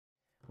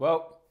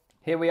Well,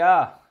 here we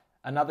are.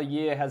 Another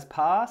year has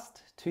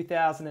passed.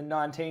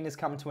 2019 has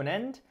come to an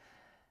end.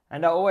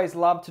 And I always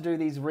love to do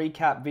these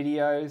recap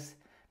videos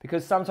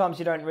because sometimes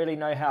you don't really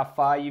know how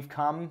far you've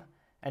come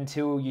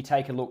until you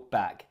take a look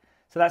back.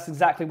 So that's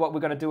exactly what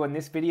we're going to do in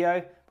this video.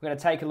 We're going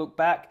to take a look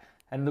back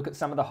and look at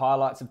some of the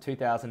highlights of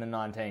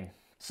 2019.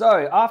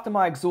 So after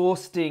my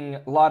exhausting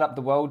Light Up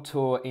the World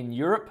tour in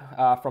Europe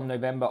from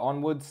November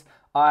onwards,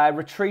 I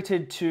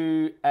retreated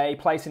to a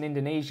place in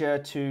Indonesia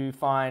to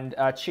find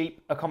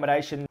cheap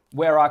accommodation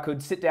where I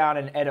could sit down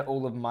and edit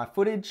all of my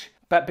footage.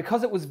 But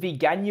because it was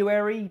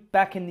Veganuary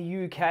back in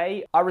the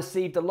UK, I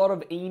received a lot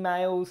of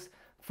emails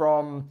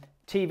from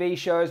TV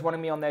shows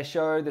wanting me on their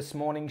show, This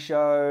Morning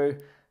Show,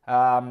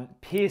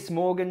 Piers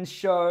Morgan's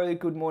show,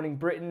 Good Morning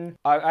Britain.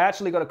 I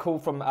actually got a call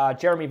from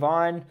Jeremy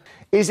Vine.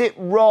 Is it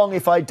wrong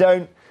if I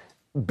don't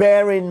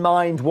bear in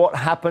mind what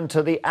happened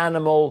to the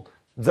animal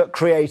that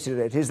created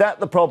it? Is that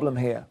the problem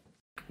here?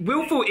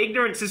 Willful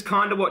ignorance is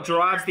kind of what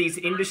drives these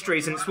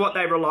industries, and it's what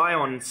they rely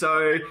on.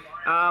 So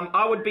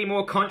I would be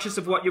more conscious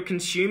of what you're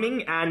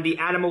consuming and the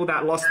animal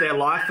that lost their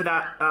life for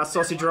that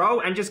sausage roll,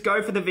 and just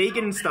go for the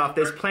vegan stuff.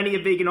 There's plenty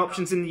of vegan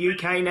options in the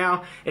UK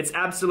now. It's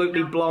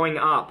absolutely blowing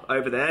up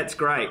over there. It's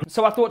great.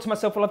 So I thought to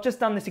myself, well, I've just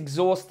done this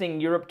exhausting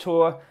Europe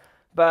tour,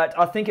 but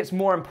I think it's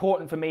more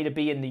important for me to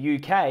be in the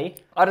UK.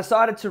 I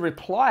decided to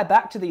reply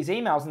back to these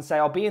emails and say,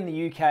 I'll be in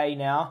the UK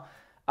now.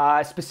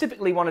 I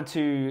specifically wanted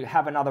to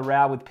have another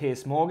row with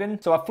Piers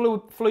Morgan, so I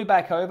flew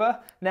back over.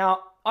 Now,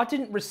 I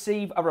didn't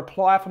receive a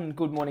reply from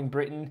Good Morning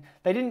Britain.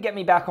 They didn't get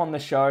me back on the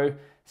show.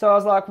 So I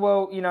was like,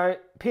 well, you know,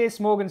 Piers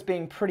Morgan's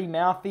being pretty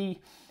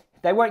mouthy.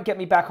 They won't get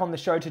me back on the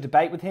show to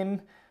debate with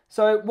him.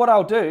 So what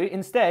I'll do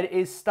instead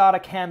is start a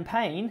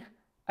campaign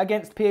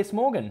against Piers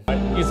Morgan.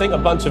 You think a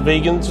bunch of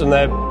vegans and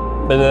their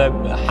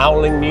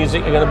howling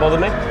music are going to bother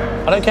me?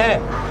 I don't care.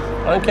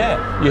 I don't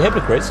care. You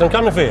hypocrites, I'm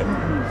coming for you.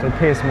 So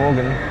Piers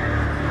Morgan,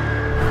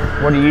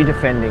 what are you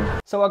defending?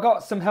 So I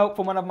got some help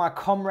from one of my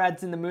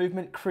comrades in the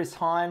movement, Chris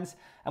Hines,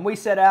 and we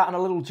set out on a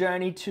little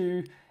journey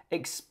to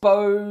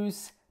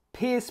expose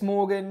Piers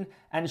Morgan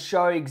and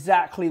show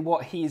exactly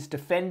what he is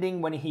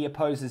defending when he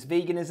opposes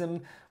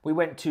veganism. We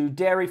went to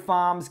dairy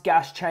farms,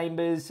 gas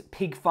chambers,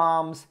 pig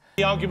farms.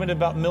 The argument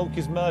about milk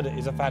is murder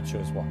is a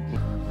fatuous one.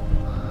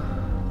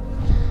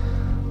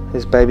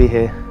 This baby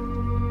here,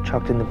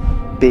 chucked in the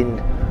bin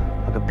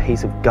like a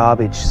piece of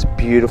garbage, this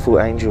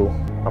beautiful angel.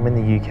 I'm in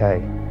the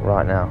UK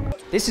right now.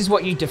 This is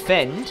what you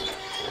defend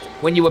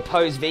when you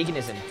oppose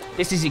veganism.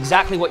 This is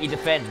exactly what you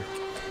defend.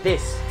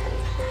 This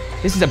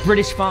is a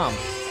British farm,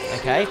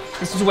 okay?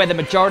 This is where the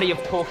majority of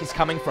pork is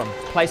coming from.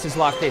 Places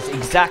like this,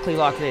 exactly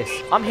like this.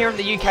 I'm here in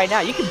the UK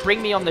now. You can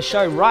bring me on the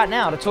show right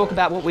now to talk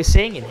about what we're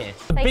seeing in here.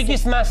 The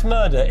biggest mass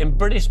murder in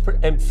British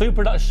food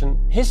production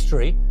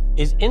history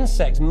is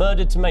insects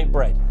murdered to make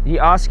bread. You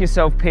ask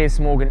yourself, Piers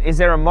Morgan, is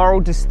there a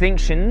moral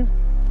distinction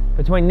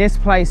between this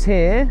place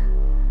here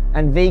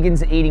and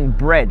vegans eating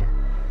bread?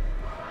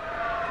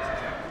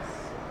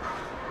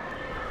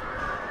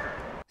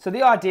 So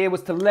the idea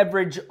was to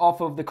leverage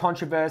off of the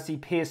controversy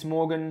Piers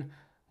Morgan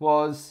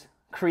was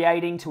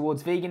creating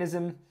towards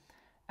veganism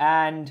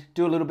and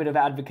do a little bit of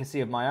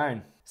advocacy of my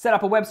own. Set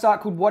up a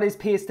website called What Is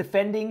Piers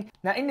Defending?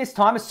 Now in this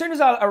time, as soon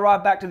as I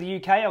arrived back to the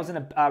UK, I was in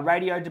a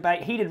radio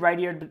debate, heated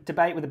radio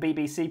debate with a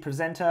BBC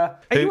presenter.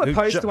 Are you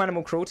opposed to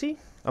animal cruelty?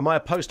 Am I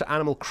opposed to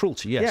animal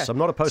cruelty? Yes, Yeah. I'm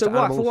not opposed to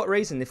animals. So for what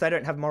reason, if they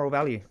don't have moral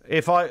value?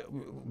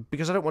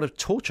 Because I don't want to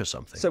torture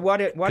something. So why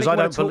don't you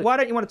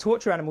want to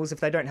torture animals if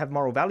they don't have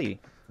moral value?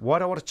 Why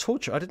do I want to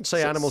torture? I didn't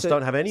say animals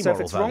don't have any moral value.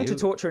 So if it's wrong to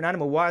torture an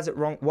animal, why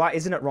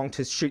isn't it wrong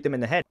to shoot them in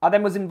the head? I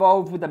then was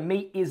involved with a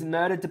meat is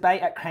murder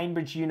debate at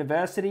Cambridge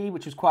University,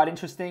 which was quite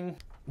interesting.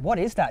 What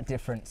is that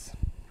difference?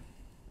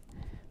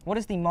 What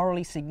is the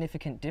morally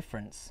significant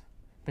difference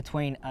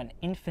between an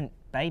infant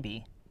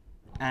baby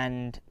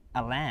and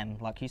a lamb,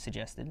 like you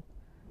suggested,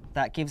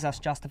 that gives us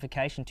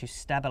justification to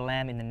stab a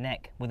lamb in the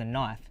neck with a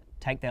knife,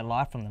 take their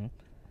life from them,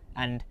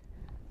 and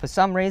for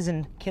some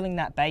reason, killing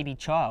that baby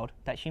child,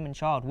 that human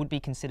child, would be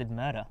considered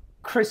murder?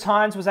 Chris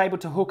Hines was able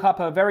to hook up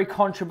a very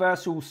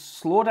controversial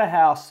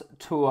slaughterhouse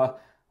tour,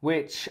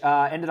 which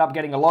ended up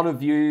getting a lot of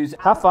views.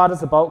 How far does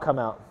the bolt come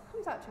out? It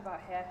comes out to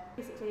about here,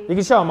 basically. You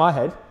can show on my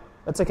head.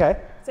 That's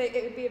okay. So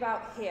it would be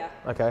about here.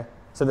 Okay.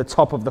 So the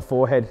top of the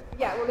forehead.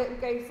 Yeah, well, it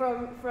would go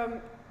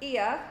from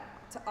ear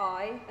to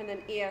eye, and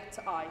then ear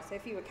to eye. So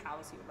if you were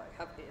cows, you would like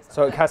have ears.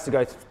 So it has to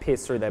go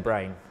pierce through their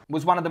brain. It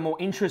was one of the more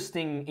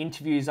interesting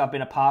interviews I've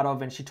been a part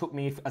of, and she took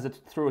me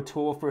through a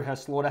tour through her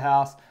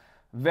slaughterhouse.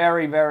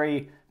 Very,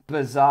 very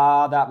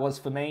bizarre that was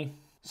for me.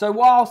 So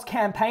whilst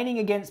campaigning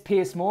against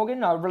Piers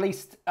Morgan, I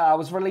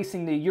was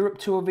releasing the Europe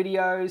tour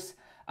videos.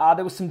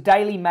 There was some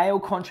Daily Mail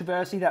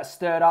controversy that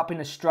stirred up in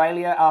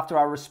Australia after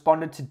I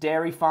responded to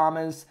dairy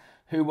farmers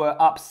who were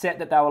upset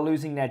that they were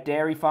losing their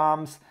dairy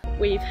farms.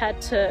 We've had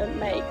to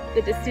make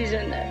the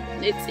decision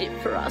that it's it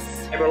for us.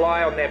 They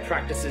rely on their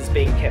practices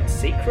being kept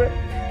secret.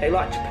 They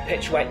like to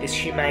perpetuate this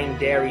humane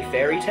dairy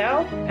fairy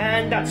tale,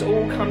 and that's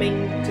all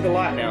coming to the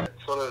light now.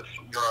 Sort of,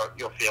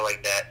 you're feeling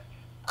that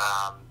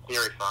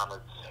dairy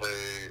farmers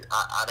who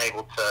are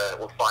unable to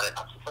or find it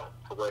unsuccessful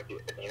to work in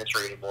the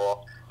industry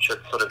anymore should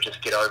sort of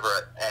just get over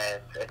it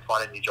and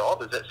find a new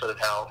job? Is that sort of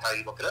how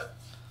you look at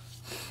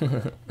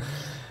it?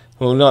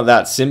 Well, not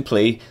that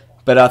simply,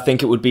 but I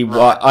think it would be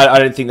I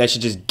don't think they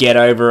should just get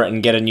over it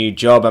and get a new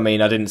job. I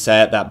mean, I didn't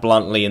say it that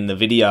bluntly in the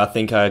video. I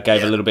think I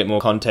gave a little bit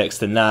more context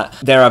than that.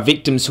 There are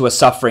victims who are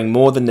suffering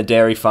more than the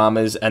dairy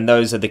farmers, and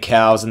those are the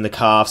cows and the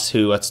calves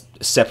who are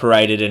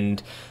separated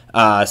and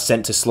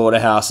sent to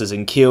slaughterhouses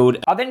and killed.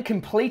 I then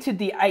completed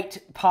the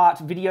 8-part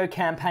video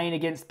campaign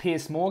against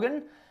Piers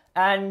Morgan,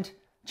 and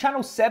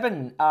Channel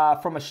 7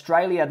 from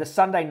Australia, the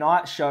Sunday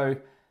night show,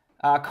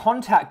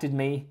 contacted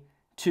me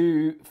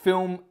to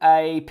film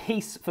a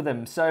piece for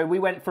them. So we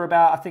went for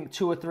about, I think,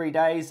 2 or 3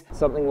 days.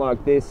 Something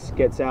like this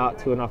gets out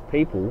to enough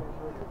people,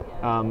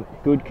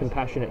 good,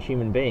 compassionate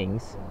human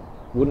beings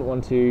wouldn't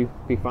want to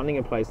be funding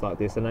a place like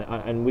this,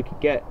 and we could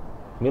get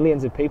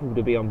millions of people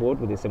to be on board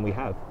with this, and we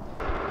have.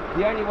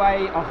 The only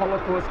way a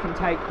Holocaust can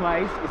take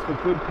place is for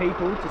good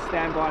people to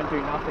stand by and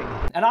do nothing.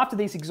 And after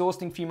these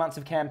exhausting few months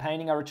of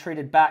campaigning, I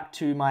retreated back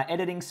to my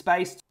editing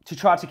space to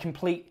try to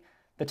complete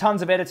the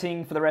tons of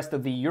editing for the rest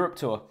of the Europe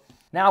tour.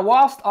 Now,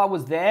 whilst I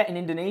was there in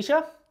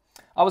Indonesia,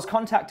 I was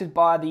contacted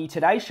by the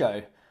Today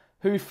Show,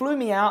 who flew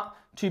me out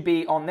to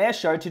be on their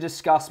show to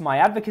discuss my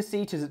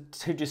advocacy,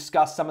 to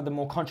discuss some of the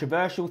more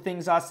controversial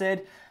things I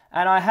said,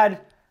 and I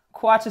had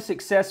quite a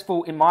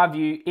successful, in my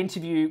view,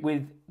 interview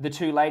with the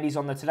 2 ladies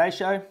on the Today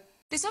Show.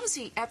 There's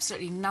obviously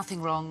absolutely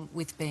nothing wrong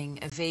with being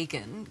a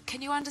vegan.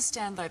 Can you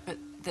understand, though,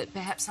 that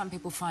perhaps some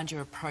people find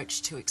your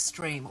approach too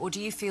extreme, or do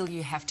you feel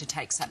you have to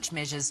take such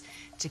measures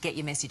to get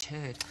your message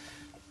heard?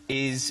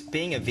 Is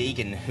being a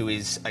vegan who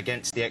is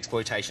against the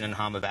exploitation and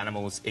harm of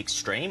animals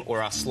extreme,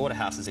 or are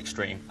slaughterhouses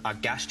extreme? Are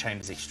gas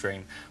chambers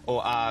extreme?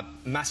 Or are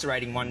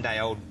macerating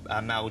one-day-old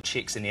male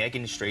chicks in the egg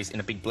industries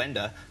in a big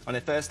blender on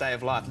their first day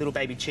of life, little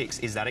baby chicks,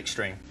 is that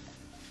extreme?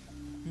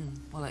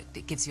 Well,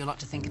 it gives you a lot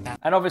to think about.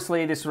 And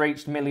obviously this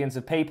reached millions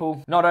of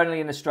people, not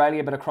only in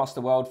Australia but across the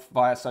world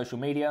via social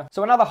media.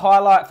 So another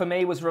highlight for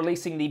me was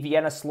releasing the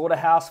Vienna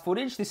slaughterhouse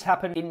footage. This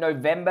happened in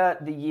November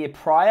the year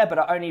prior, but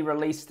I only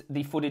released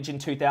the footage in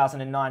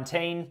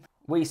 2019.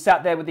 We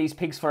sat there with these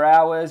pigs for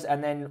hours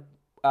and then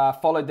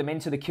followed them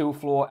into the kill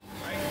floor.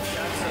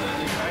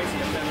 Absolutely crazy.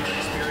 I've never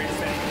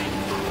experienced anything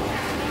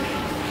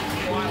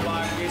quite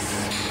like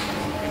this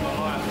in my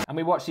life. And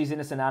we watched these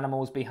innocent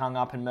animals be hung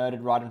up and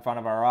murdered right in front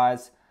of our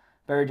eyes.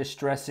 Very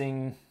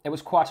distressing. It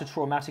was quite a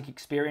traumatic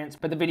experience,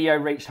 but the video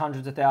reached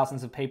hundreds of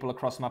thousands of people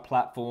across my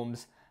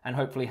platforms and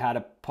hopefully had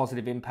a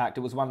positive impact.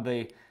 It was one of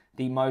the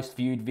most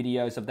viewed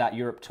videos of that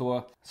Europe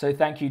tour. So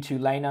thank you to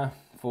Lena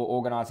for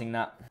organising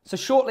that. So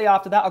shortly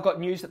after that, I got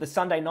news that the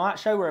Sunday night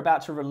show were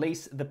about to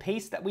release the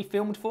piece that we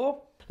filmed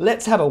for.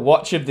 Let's have a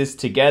watch of this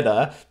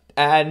together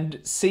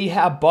and see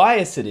how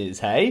biased it is,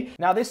 hey?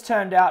 Now this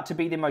turned out to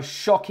be the most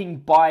shocking,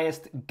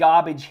 biased,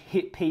 garbage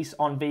hit piece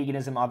on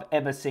veganism I've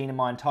ever seen in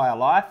my entire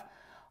life.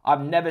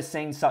 I've never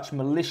seen such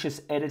malicious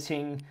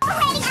editing.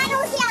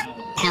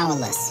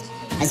 Powerless,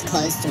 as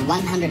close to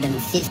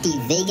 150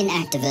 vegan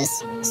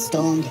activists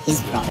stormed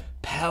his property.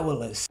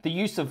 Powerless. The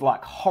use of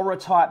like horror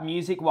type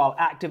music while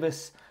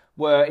activists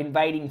were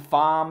invading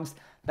farms.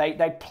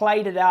 They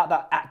played it out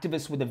that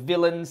activists were the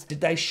villains. Did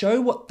they show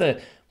what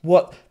the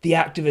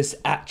activists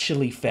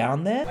actually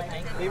found there?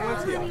 He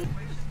was here.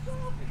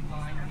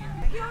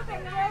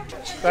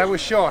 They were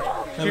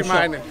shot,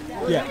 humanely.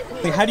 Yeah.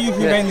 Like, how do you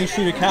humanely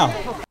shoot a cow?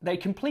 They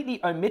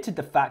completely omitted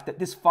the fact that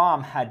this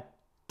farm had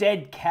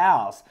dead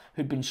cows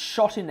who'd been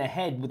shot in the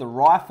head with a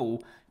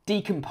rifle,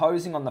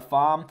 decomposing on the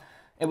farm.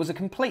 It was a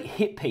complete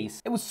hit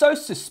piece. It was so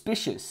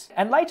suspicious.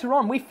 And later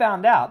on, we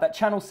found out that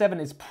Channel 7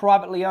 is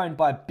privately owned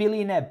by a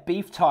billionaire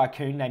beef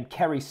tycoon named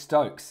Kerry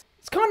Stokes.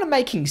 It's kind of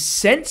making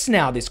sense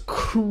now, this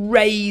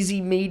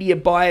crazy media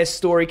bias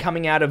story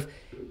coming out of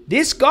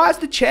this guy's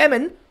the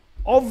chairman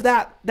of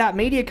that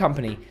media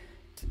company.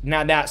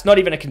 Now it's not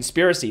even a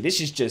conspiracy.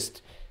 This is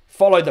just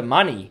follow the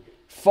money.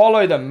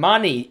 Follow the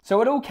money.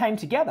 So it all came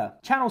together.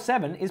 Channel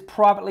 7 is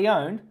privately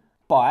owned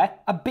by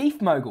a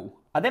beef mogul.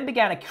 I then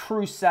began a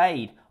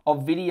crusade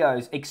of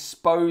videos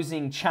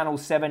exposing Channel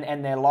 7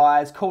 and their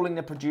lies, calling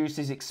the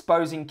producers,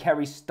 exposing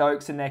Kerry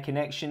Stokes and their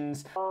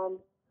connections.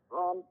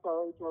 I'm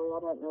sorry, Joey, I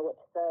don't know what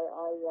to say.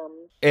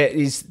 It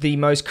is the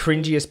most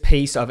cringiest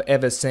piece I've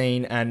ever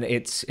seen, and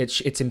it's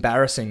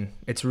embarrassing.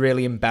 It's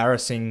really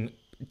embarrassing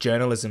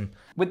journalism.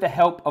 With the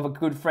help of a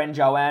good friend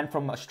Joanne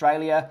from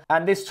Australia,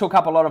 and this took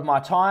up a lot of my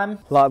time.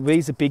 Like,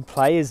 these are big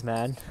players,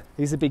 man.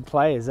 These are big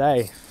players,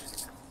 eh?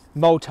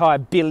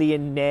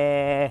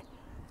 Multi-billionaire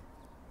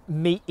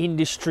meat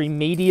industry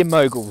media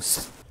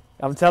moguls.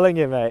 I'm telling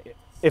you, mate,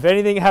 if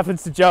anything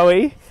happens to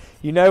Joey,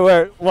 you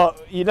know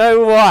you know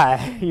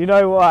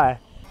why.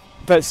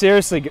 But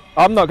seriously,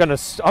 I'm not gonna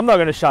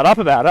shut up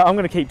about it. I'm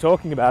gonna keep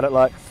talking about it.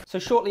 Like. So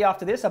shortly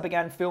after this, I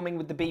began filming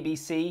with the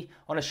BBC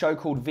on a show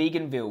called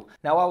Veganville.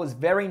 Now I was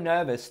very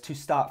nervous to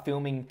start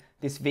filming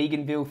this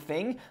Veganville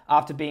thing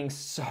after being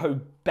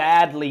so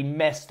badly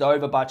messed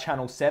over by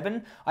Channel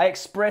 7. I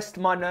expressed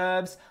my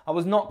nerves. I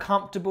was not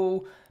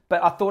comfortable,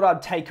 but I thought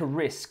I'd take a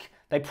risk.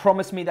 They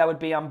promised me they would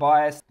be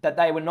unbiased, that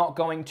they were not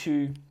going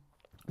to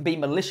be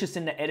malicious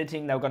in the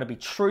editing, they were going to be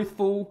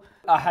truthful.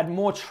 I had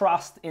more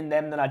trust in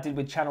them than I did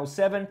with Channel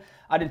 7.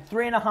 I did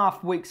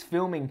 3.5 weeks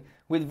filming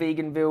with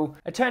Veganville.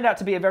 It turned out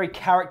to be a very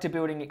character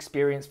building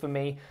experience for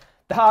me.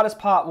 The hardest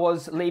part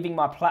was leaving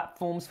my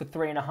platforms for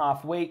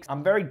 3.5 weeks.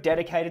 I'm very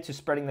dedicated to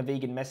spreading the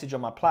vegan message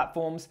on my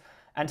platforms,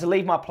 and to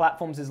leave my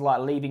platforms is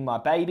like leaving my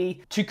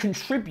baby. To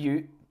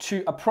contribute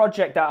to a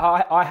project that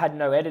I had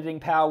no editing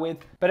power with,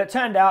 but it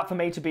turned out for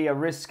me to be a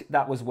risk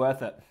that was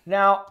worth it.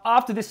 Now,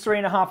 after this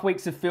 3.5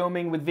 weeks of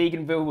filming with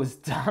Veganville was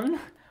done,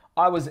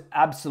 I was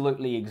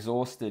absolutely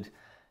exhausted.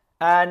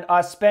 And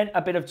I spent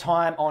a bit of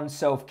time on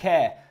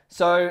self-care.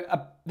 So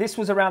this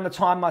was around the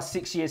time my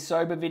 6 years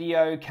sober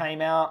video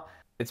came out.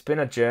 It's been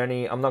a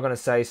journey. I'm not going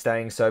to say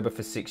staying sober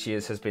for 6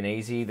 years has been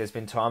easy. There's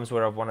been times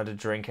where I've wanted to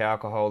drink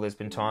alcohol. There's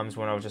been times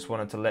when I've just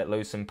wanted to let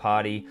loose and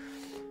party.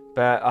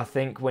 But I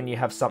think when you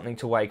have something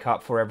to wake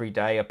up for every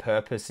day, a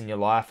purpose in your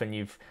life, and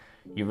you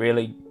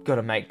really got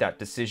to make that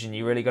decision.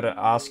 You really got to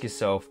ask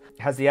yourself,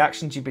 has the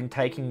actions you've been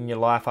taking in your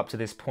life up to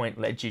this point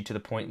led you to the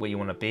point where you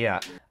want to be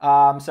at?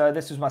 So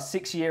this was my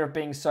 6th year of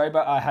being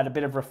sober. I had a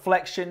bit of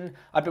reflection.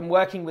 I've been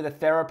working with a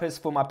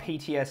therapist for my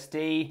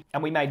PTSD,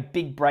 and we made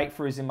big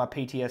breakthroughs in my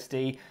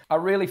PTSD. I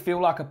really feel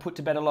like I put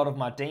to bed a lot of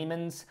my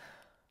demons,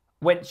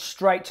 went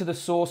straight to the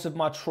source of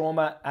my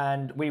trauma,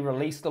 and we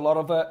released a lot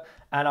of it.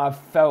 And I've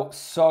felt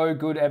so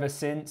good ever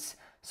since.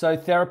 So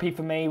therapy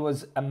for me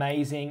was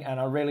amazing, and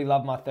I really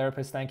love my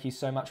therapist. Thank you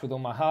so much with all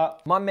my heart.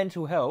 My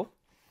mental health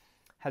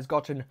has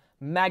gotten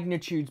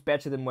magnitudes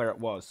better than where it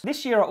was.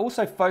 This year I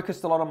also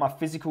focused a lot on my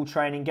physical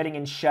training, getting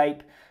in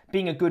shape,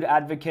 being a good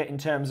advocate in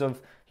terms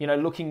of, you know,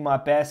 looking my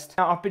best.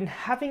 Now, I've been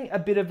having a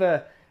bit of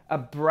a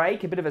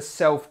break, a bit of a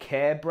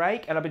self-care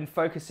break, and I've been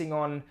focusing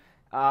on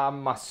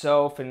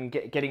myself and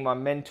getting my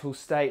mental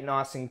state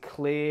nice and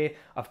clear.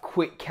 I've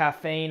quit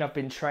caffeine. I've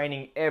been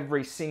training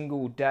every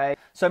single day.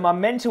 So my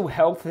mental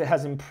health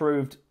has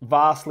improved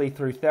vastly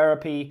through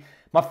therapy.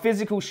 My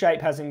physical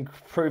shape has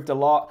improved a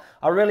lot.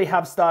 I really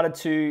have started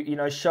to, you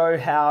know, show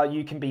how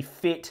you can be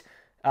fit,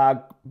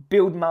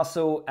 build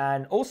muscle,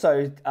 and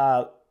also,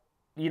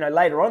 you know,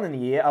 later on in the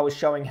year, I was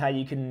showing how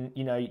you can,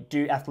 you know,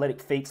 do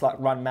athletic feats like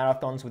run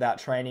marathons without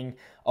training,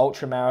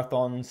 ultra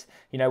marathons,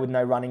 you know, with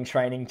no running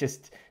training,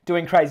 just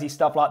doing crazy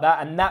stuff like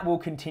that. And that will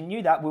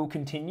continue.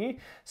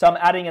 So I'm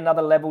adding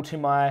another level to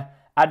my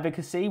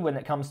advocacy when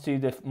it comes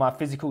to my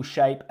physical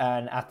shape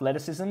and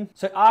athleticism.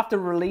 So after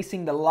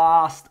releasing the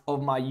last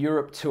of my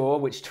Europe tour,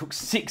 which took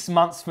 6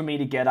 months for me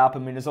to get up, I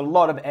mean, there's a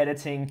lot of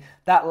editing.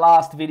 That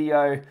last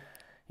video,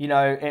 you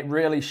know, it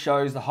really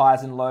shows the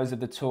highs and lows of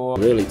the tour.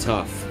 Really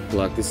tough.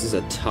 Like, this is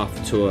a tough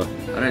tour.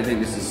 I don't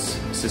think this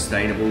is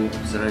sustainable,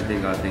 because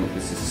I think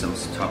this is some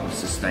type of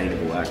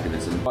sustainable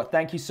activism. But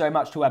thank you so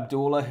much to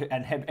Abdullah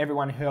and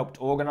everyone who helped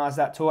organise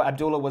that tour.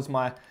 Abdullah was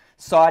my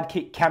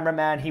sidekick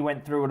cameraman. He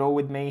went through it all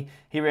with me.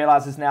 He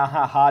realises now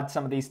how hard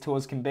some of these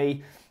tours can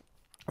be.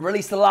 I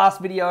released the last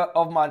video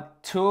of my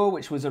tour,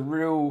 which was a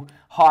real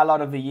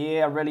highlight of the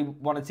year. I really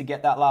wanted to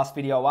get that last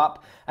video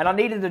up, and I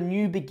needed a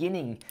new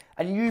beginning.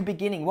 A new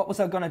beginning. What was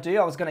I going to do?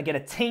 I was going to get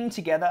a team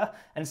together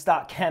and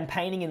start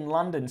campaigning in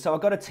London. So I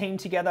got a team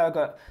together. I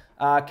got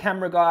a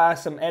camera guy,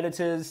 some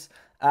editors,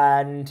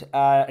 and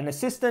an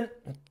assistant.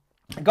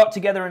 I got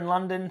together in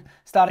London,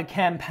 started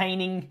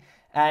campaigning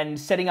and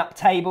setting up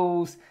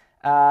tables,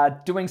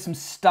 doing some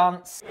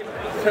stunts.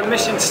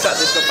 Permission to set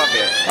this up,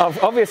 have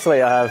you?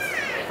 Obviously I have.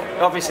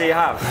 Obviously you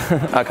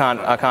have. I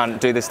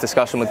can't do this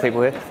discussion with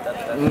people here.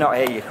 Not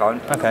here, you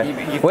can't.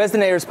 Okay. Where's the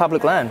nearest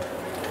public land?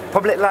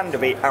 Public land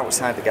will be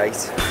outside the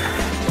gate.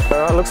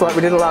 Well, it looks like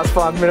we did the last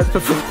 5 minutes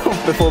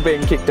before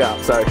being kicked out.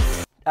 So,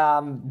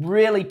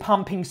 really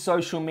pumping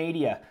social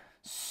media,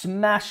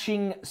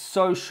 smashing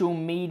social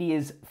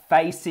media's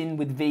face in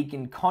with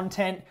vegan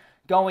content,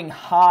 going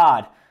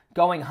hard.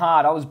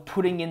 I was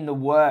putting in the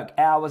work,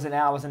 hours and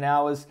hours and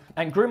hours,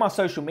 and grew my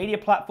social media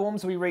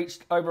platforms. We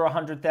reached over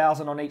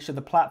 100,000 on each of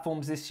the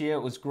platforms this year.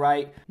 It was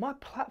great. My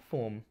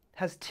platform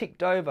has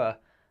ticked over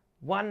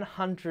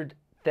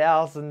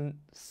 100,000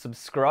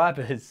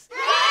 subscribers.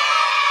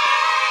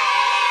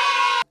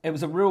 It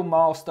was a real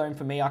milestone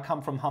for me. I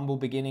come from humble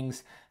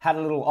beginnings, had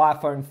a little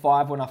iPhone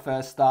 5 when I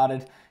first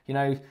started, you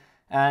know,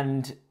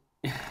 and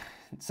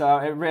so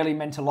it really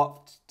meant a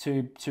lot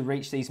to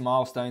reach these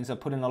milestones. I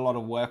put in a lot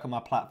of work on my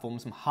platform,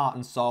 some heart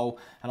and soul,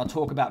 and I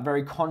talk about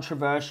very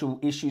controversial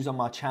issues on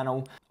my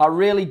channel. I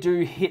really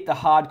do hit the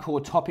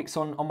hardcore topics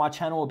on my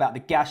channel about the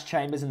gas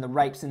chambers and the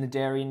rapes in the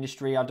dairy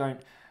industry. I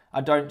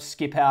don't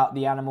skip out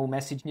the animal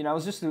message. You know,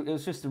 it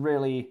was just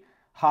really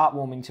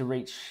heartwarming to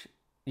reach,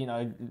 you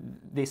know,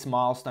 this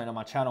milestone on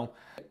my channel.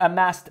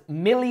 Amassed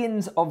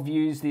millions of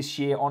views this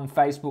year on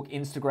Facebook,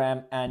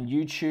 Instagram, and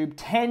YouTube.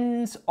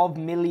 Tens of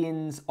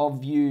millions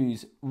of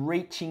views,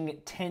 reaching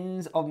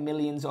tens of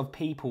millions of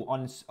people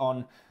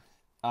on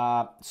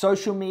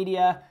social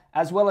media,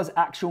 as well as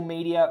actual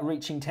media,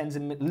 reaching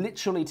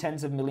literally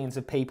tens of millions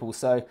of people.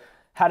 So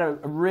had a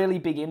really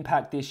big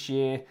impact this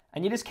year,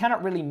 and you just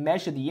cannot really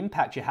measure the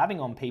impact you're having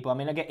on people. I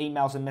mean, I get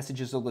emails and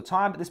messages all the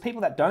time, but there's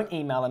people that don't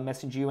email and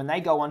message you, and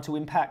they go on to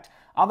impact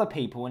other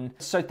people. And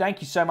so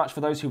thank you so much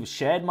for those who have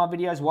shared my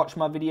videos, watched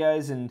my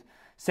videos, and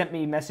sent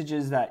me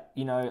messages that,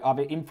 you know, I've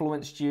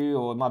influenced you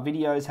or my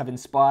videos have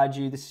inspired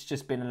you. This has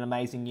just been an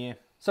amazing year.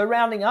 So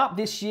rounding up,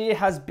 this year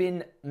has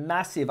been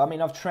massive. I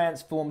mean, I've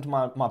transformed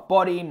my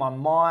body, my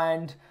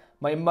mind,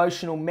 my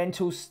emotional,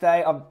 mental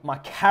state, my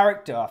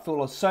character. I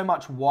feel so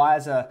much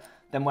wiser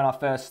than when I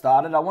first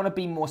started. I want to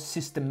be more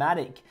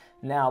systematic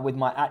now with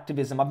my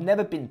activism. I've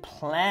never been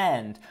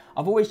planned.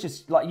 I've always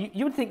just, like,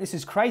 you would think this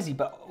is crazy,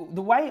 but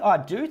the way I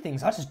do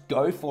things, I just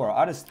go for it.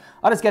 I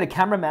just get a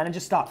cameraman and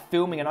just start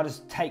filming, and I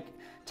just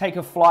take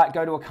a flight,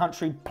 go to a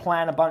country,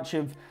 plan a bunch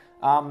of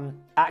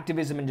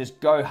activism and just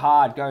go as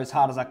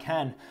hard as I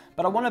can.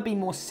 But I want to be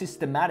more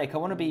systematic. I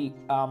want to be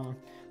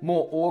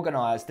more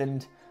organized,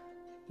 and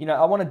you know,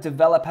 I want to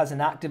develop as an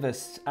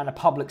activist and a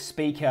public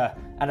speaker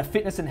and a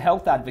fitness and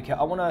health advocate.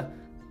 I want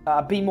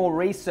to be more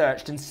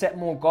researched and set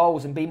more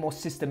goals and be more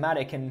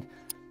systematic. And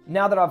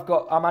now that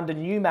I'm under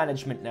new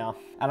management now,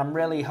 and I'm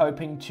really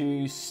hoping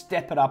to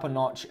step it up a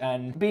notch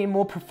and be a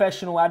more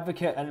professional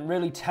advocate and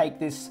really take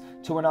this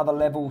to another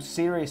level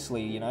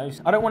seriously, you know.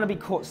 I don't want to be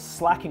caught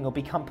slacking or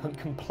become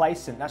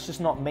complacent. That's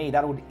just not me.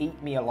 That would eat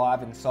me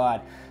alive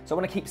inside. So I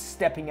want to keep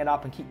stepping it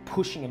up and keep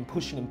pushing and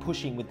pushing and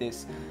pushing with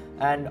this.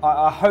 And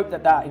I hope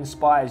that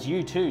inspires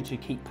you too, to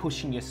keep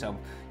pushing yourself.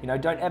 You know,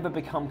 don't ever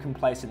become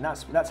complacent.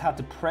 That's how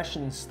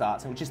depression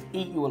starts, and it will just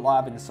eat you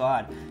alive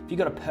inside. If you've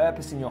got a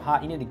purpose in your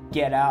heart, you need to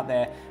get out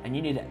there and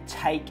you need to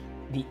take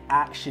the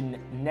action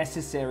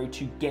necessary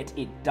to get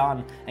it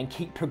done and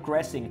keep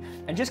progressing.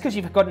 And just because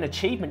you've got an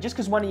achievement, just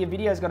because one of your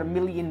videos got 1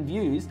 million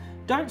views,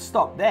 don't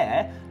stop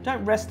there.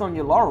 Don't rest on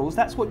your laurels.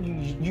 That's what you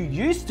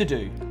used to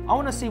do. I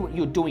want to see what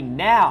you're doing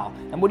now,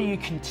 and what are you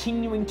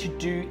continuing to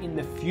do in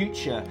the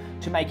future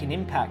to make an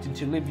impact and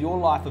to live your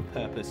life of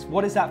purpose.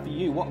 What is that for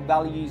you? What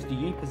values do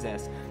you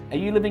possess? Are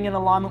you living in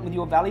alignment with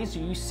your values? Are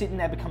you sitting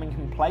there becoming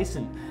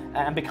complacent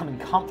and becoming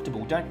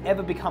comfortable? Don't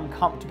ever become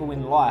comfortable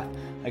in life.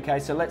 Okay,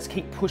 so let's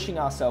keep pushing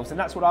ourselves, and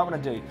that's what I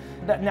want to do.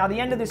 Now, at the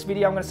end of this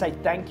video, I'm going to say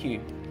thank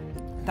you.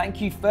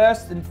 Thank you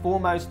first and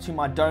foremost to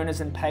my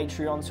donors and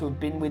Patreons who have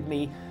been with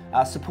me,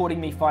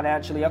 supporting me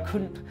financially. I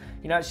couldn't,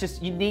 you know, it's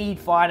just, you need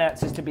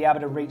finances to be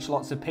able to reach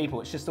lots of people.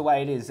 It's just the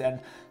way it is.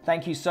 And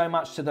thank you so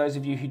much to those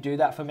of you who do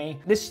that for me.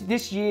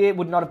 This year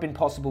would not have been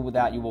possible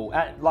without you all.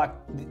 And like,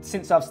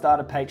 since I've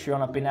started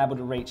Patreon, I've been able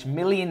to reach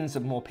millions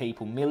more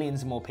people,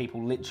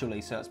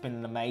 literally. So it's been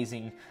an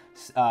amazing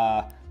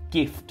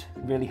gift.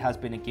 It really has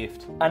been a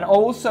gift. And I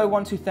also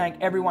want to thank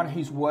everyone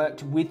who's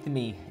worked with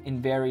me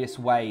in various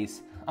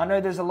ways. I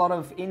know there's a lot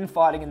of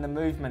infighting in the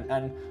movement,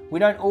 and we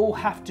don't all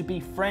have to be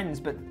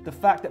friends, but the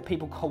fact that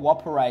people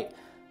cooperate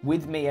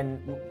with me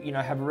and, you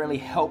know, have really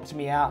helped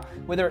me out,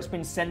 whether it's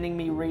been sending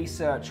me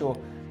research, or,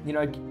 you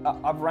know,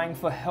 I've rang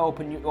for help,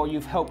 and or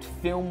you've helped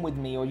film with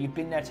me, or you've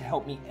been there to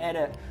help me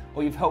edit,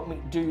 or you've helped me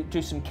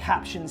do some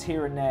captions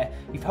here and there.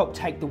 You've helped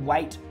take the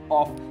weight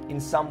off in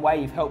some way.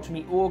 You've helped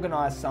me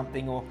organize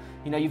something, or,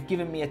 you know, you've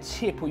given me a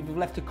tip, or you've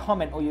left a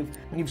comment, or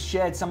you've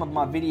shared some of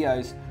my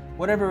videos.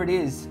 Whatever it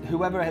is,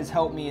 whoever has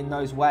helped me in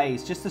those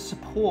ways, just the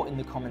support in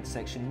the comment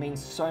section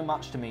means so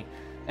much to me.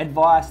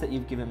 Advice that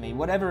you've given me,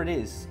 whatever it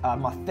is,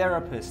 my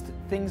therapist,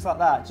 things like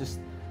that, just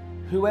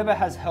whoever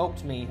has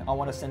helped me, I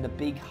want to send a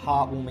big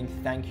heartwarming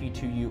thank you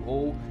to you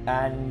all.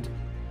 And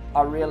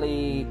I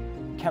really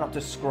cannot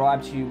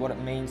describe to you what it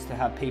means to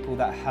have people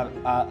that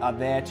are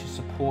there to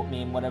support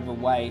me in whatever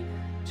way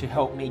to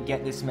help me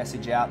get this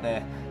message out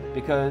there,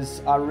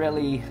 because I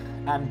really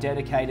am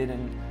dedicated,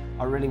 and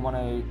I really want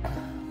to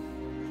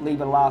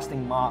leave a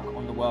lasting mark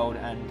on the world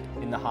and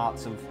in the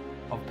hearts of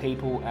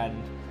people,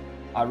 and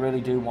I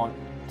really do want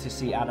to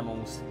see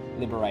animals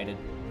liberated.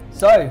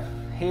 So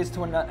here's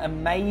to an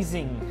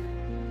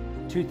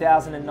amazing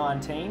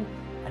 2019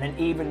 and an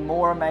even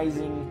more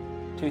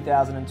amazing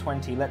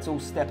 2020. Let's all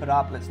step it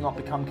up. Let's not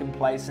become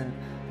complacent.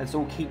 Let's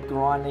all keep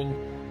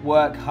grinding,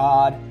 work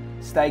hard,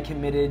 stay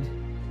committed,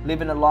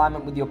 live in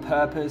alignment with your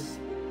purpose,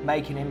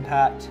 make an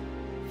impact.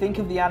 Think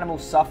of the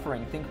animals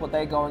suffering. Think what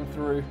they're going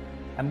through.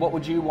 And what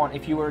would you want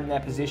if you were in their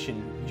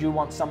position? Do you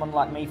want someone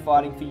like me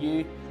fighting for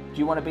you? Do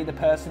you want to be the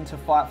person to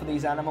fight for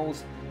these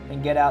animals?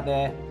 Then get out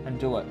there and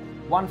do it.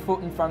 One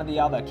foot in front of the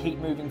other, keep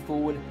moving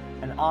forward,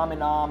 and arm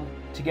in arm,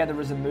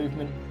 together as a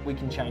movement, we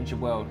can change the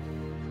world.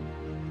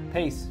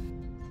 Peace.